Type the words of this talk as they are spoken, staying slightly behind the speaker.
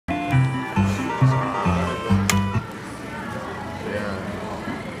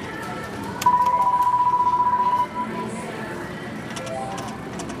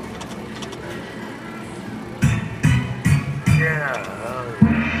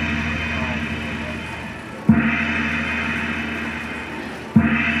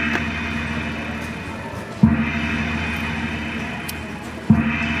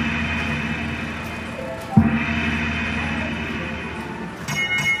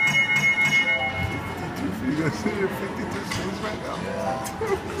You're 52 swings right now?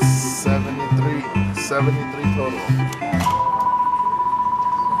 Yeah. 73 total.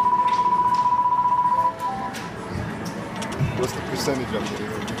 What's the percentage of it?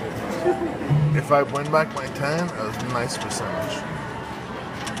 If I win back my 10, it was a nice percentage.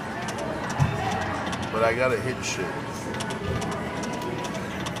 But I gotta hit shit.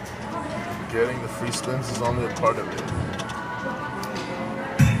 Getting the free spins is only a part of it.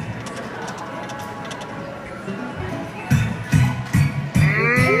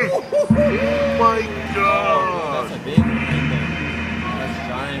 Oh my god! That's a big one right there. That's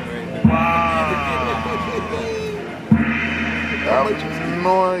giant right there. Wow! I have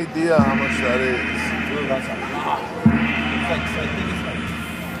no idea how much that is. Dude, that's a lot. It's like, so I think it's like...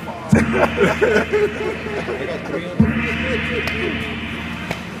 I got 300.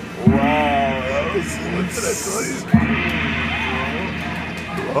 Wow, that was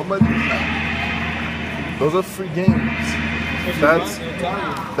How much is that? Those are free games.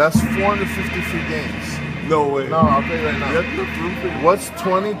 That's 450 free games. No way. No, I'll tell you right now. What's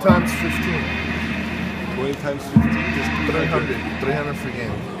 20 times 15? 20 times 15 is 300. 300 free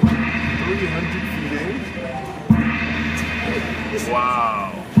games. 300 free games?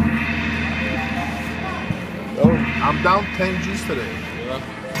 Wow. Oh, I'm down 10 G's today.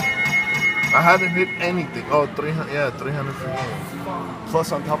 I hadn't hit anything. Oh, 300. Yeah, 300 free games.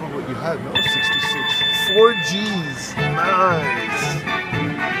 plus on top of what you had, no? 66. 4 G's. Nice.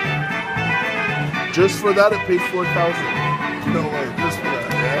 Just for that, it paid 4,000. No way, just for that.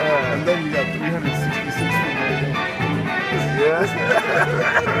 Yeah. And then you got 366 free games. Yeah.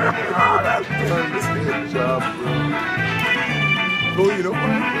 That's good job, bro. Bro, you know what?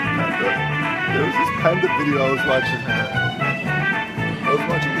 There was this panda video I was watching. I was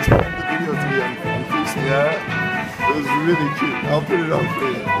watching this panda video today on Facebook. Yeah. It was really cute. I'll put it on for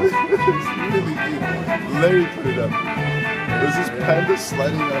you. It's really cute. Larry put it up. There's this panda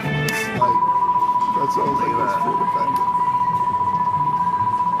sliding off of a slide. That's what I was like, that's for the panda.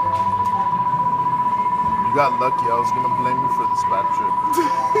 You got lucky. I was gonna blame you for this bad trip.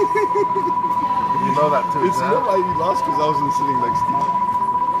 You know that too. It's not why you lost, because I wasn't sitting next to you.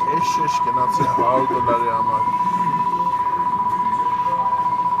 Eşeş que no se algolar ama.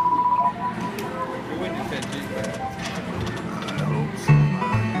 You win your 10 G's, man. I hope so,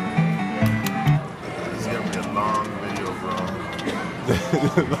 man. It's gonna be a long video, bro.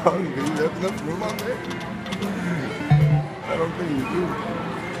 Long video. You have enough room on there? I don't think you do.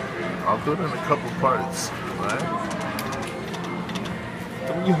 I'll do it in a couple parts, right?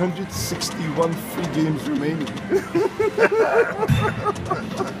 361 free games remaining.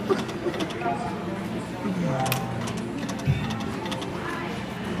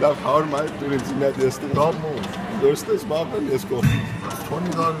 Now, how are my parents in that distance? Don't move. There's this mom and this go. That's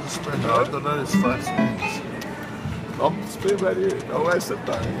 $20 to spend. $1 is 5 spins. I'm spin right here. Oh, I said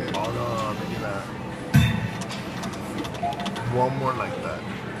that. Oh no, look at that. One more like that.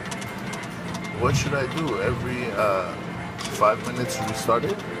 What should I do? Every 5 minutes restart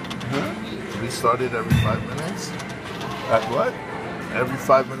it? Huh? Restart it every 5 minutes? At what? Every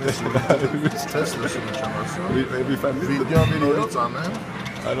 5 minutes you test this in the channel. Every 5 minutes. Video it's on there.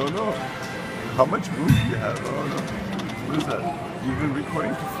 I don't know. How much room do you have? I don't know. What is that? You've been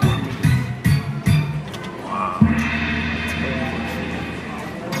recording for 4 minutes. Wow.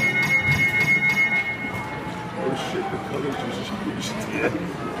 Oh shit, the colors just changed. Yeah.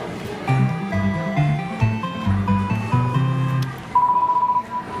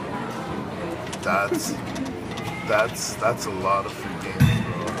 That's a lot of free games,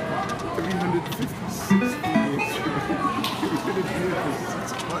 bro. 356 free games. You're gonna do it for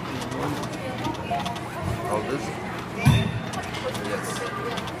 6 months, man. Oh, this? Yes.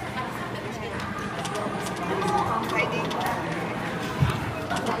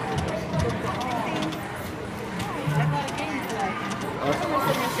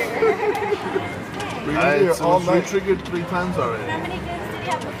 We're So all we night. triggered 3 times already. How many games did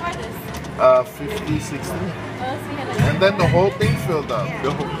you have before this? 50, 60. Oh, so you had a And then the whole thing filled up.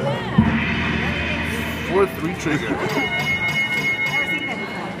 The whole time. 4 3 triggered. Never seen that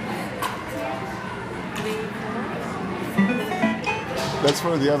before. That's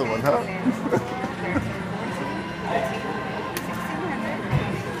for the other one, huh?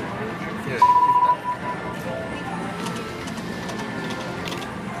 Here, keep that.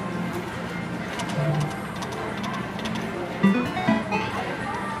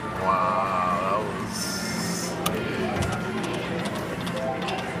 Wow, that was.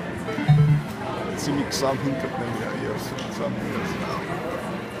 Ziemlich zusammenhinterten ja hier zusammen.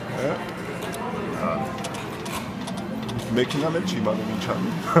 Ja? Making a lecima de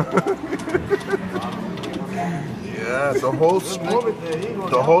Michani. Yeah, the whole screen.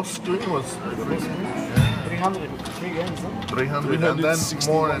 The whole screen was 303 games, huh? 300, and then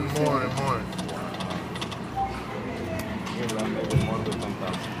more and more and more.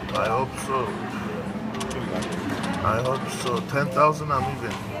 I hope so. I hope so. 10,000, I'm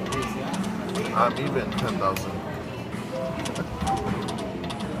even. I'm even 10,000.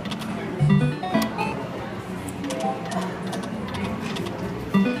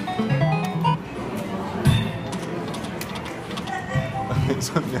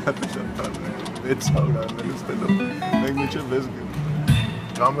 It's all right, man. It's still make me chill. Let's go.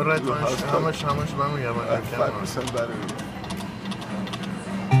 Camera, how much memory am I? 5% battery.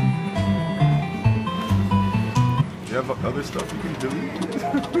 You have other stuff you can delete?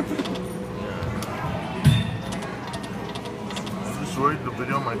 I'm just worried the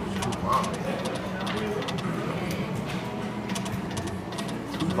video might be too long.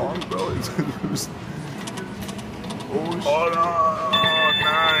 Too long, bro. It's oh, shit. Oh no,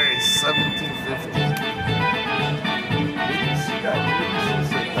 nice. 1750. Sit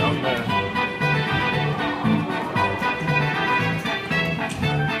down there.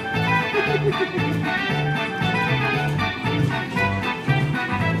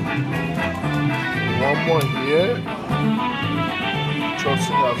 One more here. Çok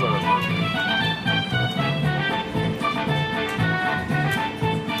yazar.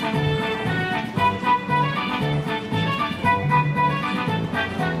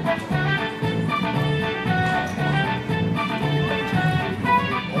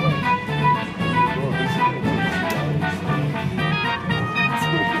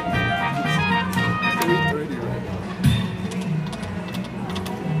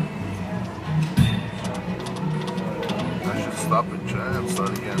 Stop it, Chad, and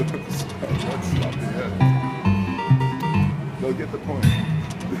start again. Let's stop it, yeah. They'll get the point.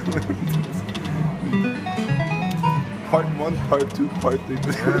 Part 1, part 2, part 3.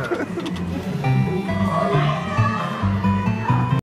 Yeah.